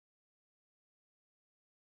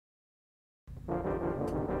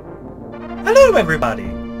Hello everybody,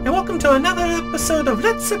 and welcome to another episode of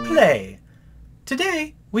Let's Play.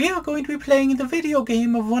 Today, we are going to be playing the video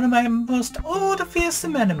game of one of my most old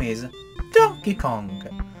fearsome enemies, Donkey Kong.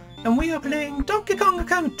 And we are playing Donkey Kong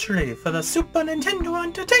Country for the Super Nintendo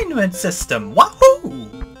Entertainment System. Wahoo!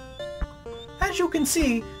 As you can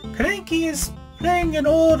see, Cranky is playing an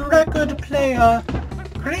old record player.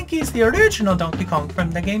 Cranky is the original Donkey Kong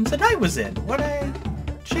from the games that I was in, where I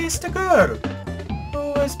chased a girl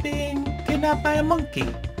who was being kidnapped by a monkey.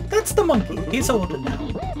 That's the monkey. He's older now.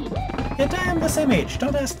 Yet I am the same age.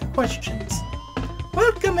 Don't ask the questions.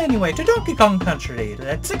 Welcome anyway to Donkey Kong Country.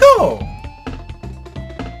 Let's go!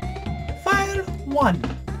 File 1.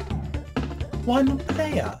 One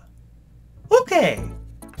player. Okay.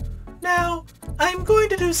 Now, I'm going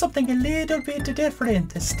to do something a little bit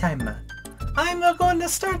different this time. I'm going to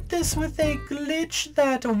start this with a glitch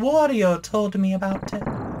that Wario told me about.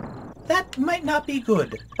 That might not be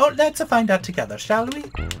good. Oh, let's find out together, shall we?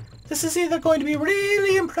 This is either going to be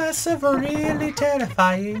really impressive or really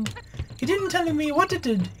terrifying. He didn't tell me what it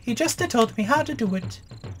did, he just told me how to do it.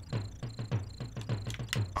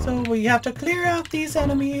 So we have to clear out these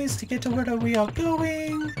enemies to get to where we are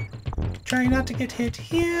going. Try not to get hit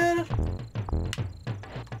here.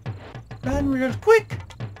 Run real quick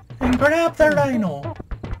and grab the rhino.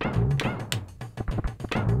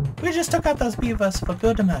 We just took out those beavers for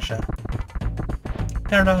good measure.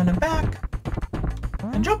 Turn around and back.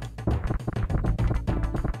 And jump.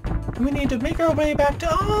 And we need to make our way back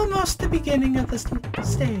to almost the beginning of the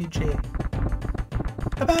stage.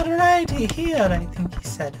 About right here, I think he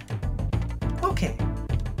said. Okay.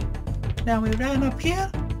 Now we ran up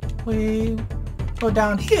here. We go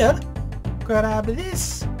down here. Grab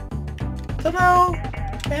this. Throw.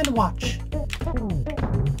 And watch.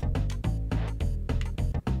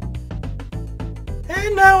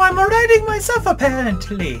 And now I'm riding myself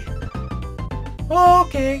apparently.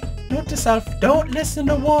 Okay, note to self, don't listen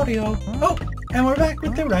to Wario. Oh, and we're back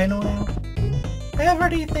with the rhino now.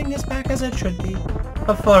 Everything is back as it should be.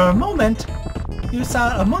 But for a moment, you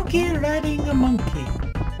saw a monkey riding a monkey.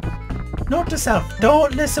 Note to self,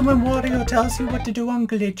 don't listen when Wario tells you what to do on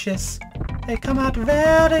glitches. They come out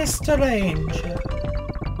very strange.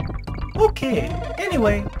 Okay,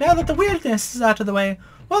 anyway, now that the weirdness is out of the way,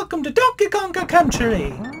 welcome to Donkey Kong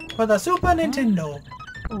Country for the Super Nintendo.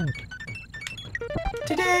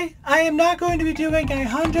 Today, I am not going to be doing a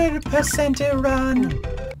 100% run.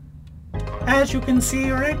 As you can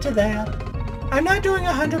see right there, I'm not doing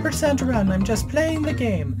a 100% run, I'm just playing the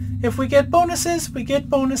game. If we get bonuses, we get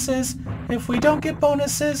bonuses. If we don't get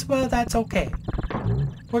bonuses, well, that's okay.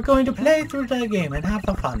 We're going to play through the game and have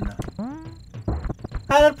fun.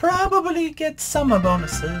 I'll probably get summer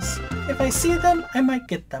bonuses. If I see them, I might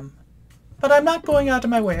get them. But I'm not going out of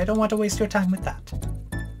my way, I don't want to waste your time with that.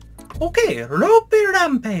 Okay, Ropey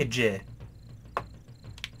Rampage.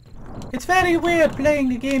 It's very weird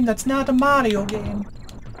playing a game that's not a Mario game,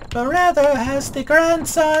 but rather has the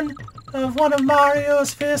grandson of one of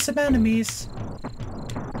Mario's fearsome enemies.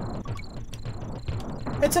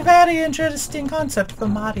 It's a very interesting concept for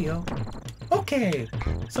Mario. Okay,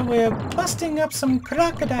 so we're busting up some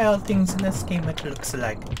crocodile things in this game, it looks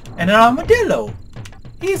like. And an armadillo!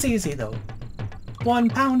 He's easy though. 1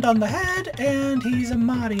 pound on the head, and he's a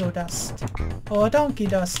Mario Dust. Or a Donkey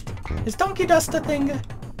Dust. Is Donkey Dust a thing?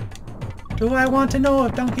 Do I want to know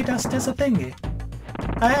if Donkey Dust is a thingy?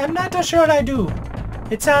 I'm not sure I do.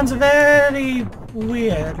 It sounds very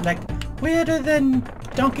weird, like weirder than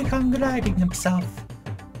Donkey Kong riding himself.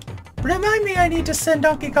 Remind me I need to send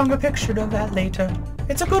Donkey Kong a picture of that later.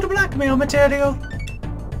 It's a good blackmail material.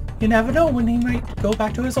 You never know when he might go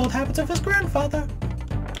back to his old habits of his grandfather.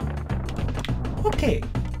 Okay,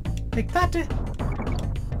 like that.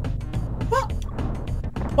 What?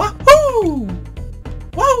 Wahoo!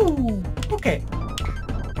 Whoa! Okay.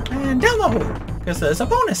 And down the hole, because there's a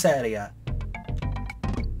bonus area.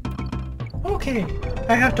 Okay,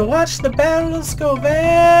 I have to watch the barrels go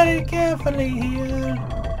very carefully here.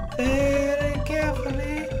 Very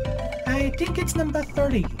carefully. I think it's number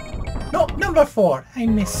 30. No, number 4. I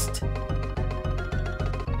missed.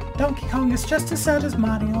 Donkey Kong is just as sad as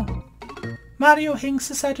Mario. Mario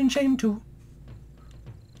hinks a sad and shame too.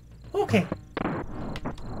 Okay.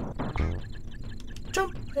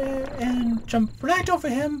 Jump and jump right over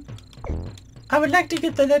him. I would like to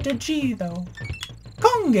get the letter G though.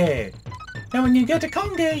 Konge! Now when you get a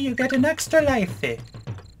Konge, you get an extra life.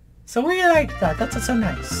 So we like that, that's so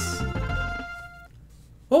nice.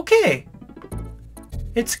 Okay.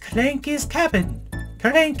 It's Cranky's cabin.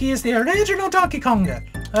 Cranky is the original Donkey Konger.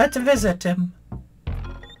 Let's visit him.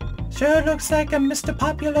 Sure looks like I'm Mr.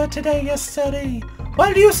 Popular today, yes sirree.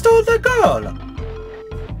 Well, you stole the girl!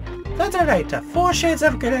 That's alright, 4 shades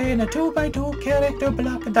of grey and a 2x2 character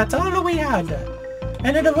block, that's all we had.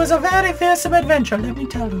 And it was a very fearsome adventure, let me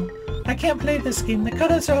tell you. I can't play this game, the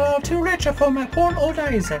colors are all too rich for my poor old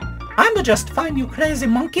eyes. I'm just fine, you crazy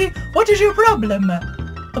monkey. What is your problem?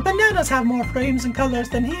 The bananas have more frames and colors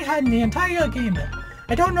than he had in the entire game.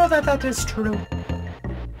 I don't know that that is true.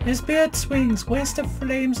 His beard swings, waste of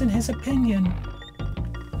frames in his opinion.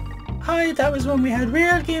 Hi, that was when we had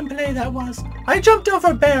real gameplay, that was. I jumped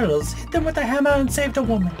over barrels, hit them with a hammer and saved a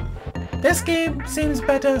woman. This game seems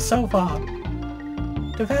better so far.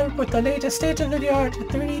 Developed with the latest state-of-the-art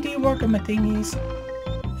 3D workama thingies.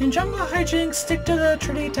 In jungle hijinks, stick to the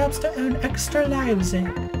treetops to earn extra lives.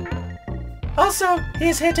 Also,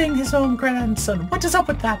 he's hitting his own grandson. What is up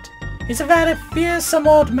with that? He's a very fearsome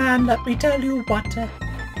old man, let me tell you what.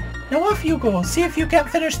 Now off you go, see if you can't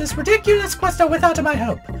finish this ridiculous quest without my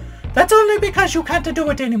help. That's only because you can't do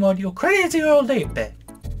it anymore, you crazy old ape.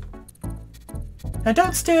 Now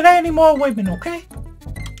don't steal any more women, okay?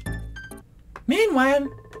 Meanwhile,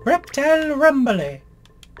 Reptile Rumbly.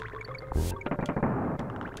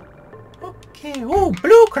 Okay, ooh,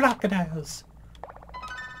 blue crocodiles.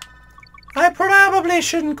 I probably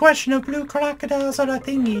shouldn't question if blue crocodiles are a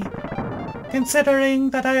thingy, considering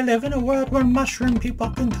that I live in a world where mushroom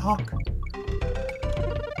people can talk.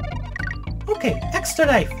 Okay, extra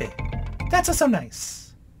life. That's so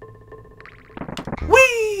nice.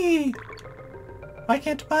 Whee! Why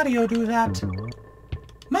can't Mario do that?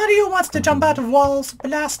 Mario wants to jump out of walls,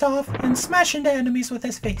 blast off, and smash into enemies with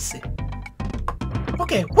his face.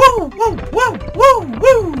 Okay, woo, woo, woo, woo, woo,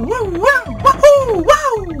 woo, woo, woohoo,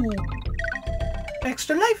 wow!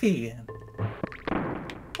 Extra lifey.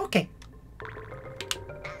 Okay.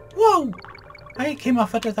 Whoa! I came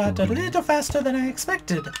off of that a little faster than I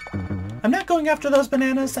expected. I'm not going after those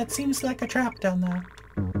bananas, that seems like a trap down there.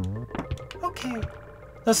 Okay.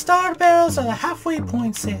 The star barrels are the halfway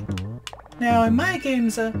points here. Now in my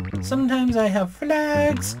games, sometimes I have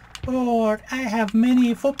flags, or I have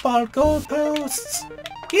mini football goalposts.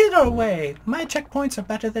 Either way, my checkpoints are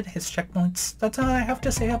better than his checkpoints. That's all I have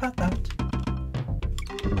to say about that.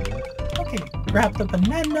 Okay, grab the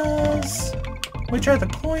bananas, which are the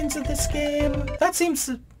coins of this game. That seems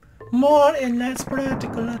more and less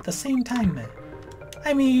practical at the same time.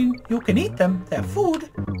 I mean, you can eat them, they're food,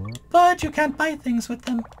 but you can't buy things with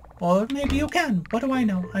them. Or maybe you can, what do I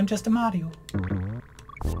know? I'm just a Mario.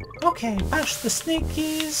 Okay, bash the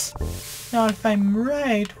sneakies. Now if I'm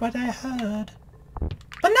right, what I heard.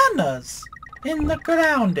 Bananas! In the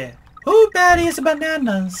ground. Who buries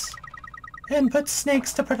bananas? And puts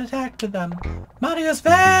snakes to protect them. Mario's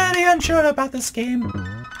very unsure about this game.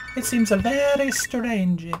 It seems very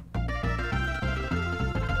strange.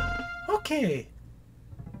 Okay.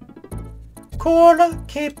 Coral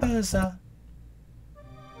capers.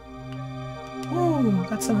 Ooh,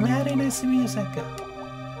 that's some very nice music.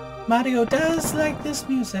 Mario does like this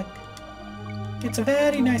music. It's a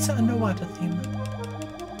very nice underwater theme.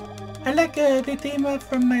 I like the theme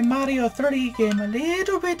from my Mario 3 game a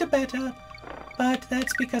little bit better, but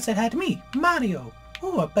that's because it had me, Mario.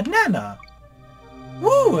 Ooh, a banana.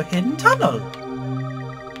 Ooh, a hidden tunnel.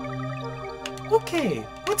 Okay,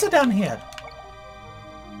 what's it down here?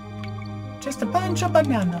 Just a bunch of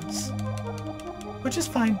bananas. Which is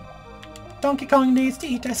fine. Donkey Kong needs to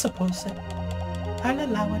eat, I suppose. I'll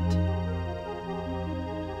allow it.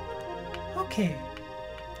 Okay.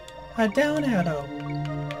 A down arrow.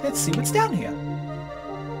 Let's see what's down here.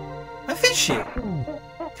 A fishy!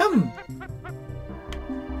 Come!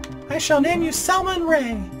 I shall name you Salmon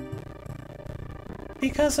Ray.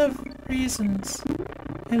 Because of reasons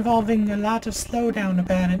involving a lot of slowdown,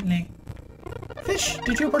 apparently. Fish,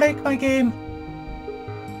 did you break my game?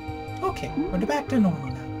 Okay, we're back to normal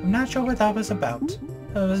now. I'm not sure what that was about.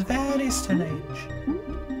 It was very strange.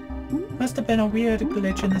 Must have been a weird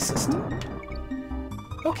glitch in the system.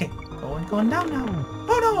 Okay, going down now.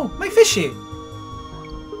 Oh no, my fishy!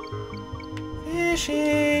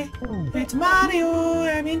 Fishy! It's Mario!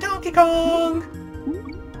 I mean Donkey Kong!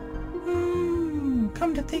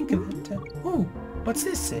 Come to think of it. Ooh, what's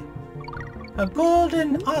this? A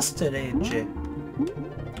golden ostrich.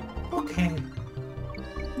 Okay.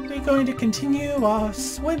 We're going to continue our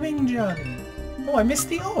swimming journey. Oh, I missed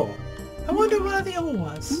the O. I wonder where the O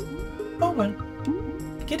was. Oh well.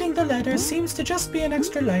 Getting the letter seems to just be an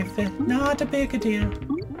extra life. Not a big deal.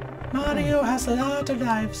 Mario has a lot of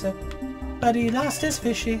lives. But he lost his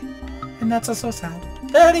fishy. And that's so sad.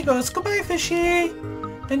 There he goes. Goodbye, fishy.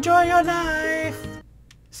 Enjoy your life.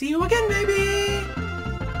 See you again, baby.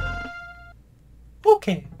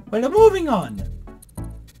 Okay, well, moving on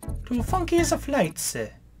Too funky as a flight, sir.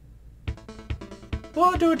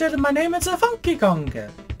 What do my name is a Funky Kong.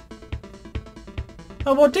 A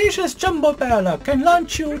audacious jumbo barrel can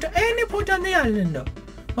launch you to any point on the island.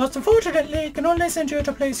 Most unfortunately, it can only send you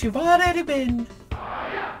to a place you've already been.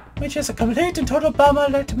 Which is a complete and total bummer,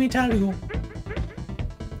 let me tell you.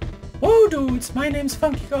 Whoa dudes, my name's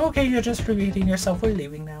Funky. Okay, you're just repeating yourself, we're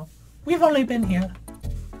leaving now. We've only been here.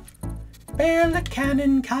 Bear the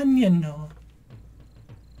Canyon, no.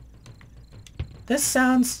 This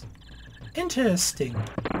sounds interesting.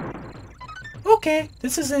 Okay,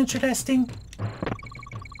 this is interesting.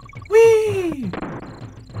 Whee!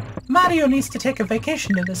 Mario needs to take a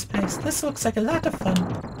vacation to this place. This looks like a lot of fun.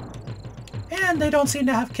 And they don't seem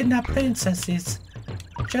to have kidnapped princesses.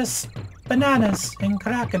 Just bananas and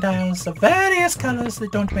crocodiles of various colors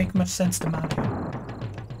that don't make much sense to Mario.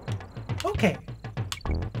 Okay.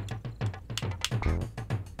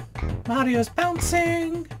 Mario's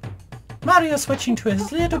bouncing. Mario's switching to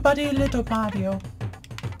his little buddy, Little Mario.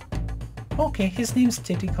 Okay, his name's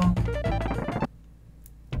Diddy Kong.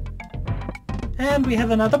 And we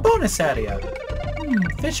have another bonus area.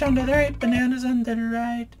 Fish on the right, bananas on the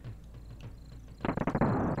right.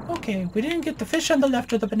 Okay, we didn't get the fish on the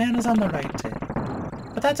left or the bananas on the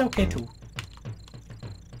right. But that's okay too.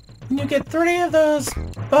 When you get 3 of those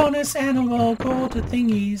bonus animal gold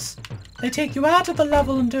thingies, they take you out of the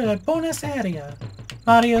level into a bonus area.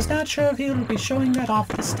 Mario's not sure if he'll be showing that off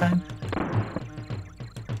this time.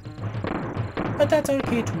 But that's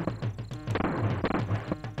okay too.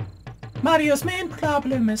 Mario's main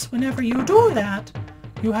problem is whenever you do that,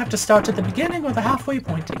 you have to start at the beginning or the halfway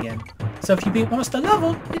point again. So if you beat most of the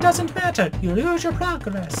level, it doesn't matter. You lose your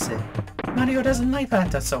progress. Mario doesn't like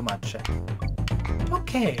that so much.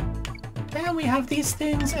 Okay. And we have these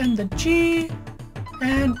things and the G.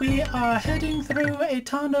 And we are heading through a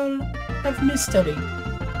tunnel of mystery.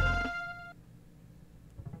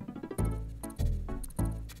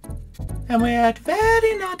 And we're at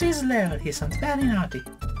Very Naughty's lair. He sounds very naughty.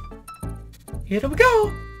 Here we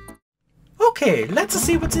go! Okay, let's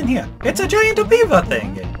see what's in here. It's a giant beaver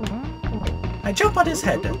thing! I jump on his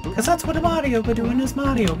head, because that's what Mario would do in his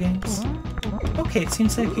Mario games. Okay, it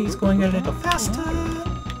seems like he's going a little faster.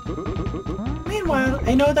 Meanwhile,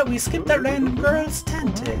 I know that we skipped that random girl's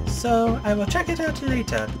tent, so I will check it out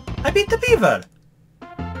later. I beat the beaver!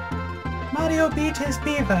 Mario beat his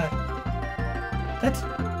beaver.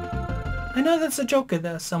 I know that's a joke in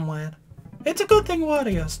there somewhere. It's a good thing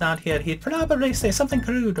Wario's not here. He'd probably say something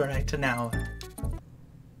crude right now.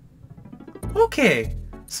 Okay,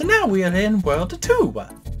 so now we are in World 2.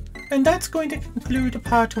 And that's going to conclude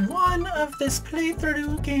part 1 of this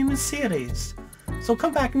playthrough game series. So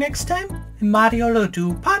come back next time and Mario will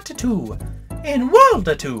do part 2 in World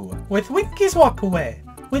 2 with Winky's Walkaway,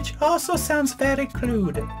 which also sounds very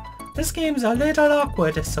crude. This game's a little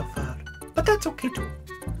awkward so far, but that's okay too.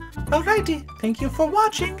 Alrighty, thank you for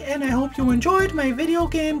watching, and I hope you enjoyed my video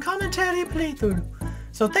game commentary playthrough.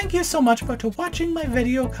 So thank you so much for watching my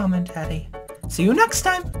video commentary. See you next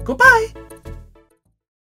time. Goodbye!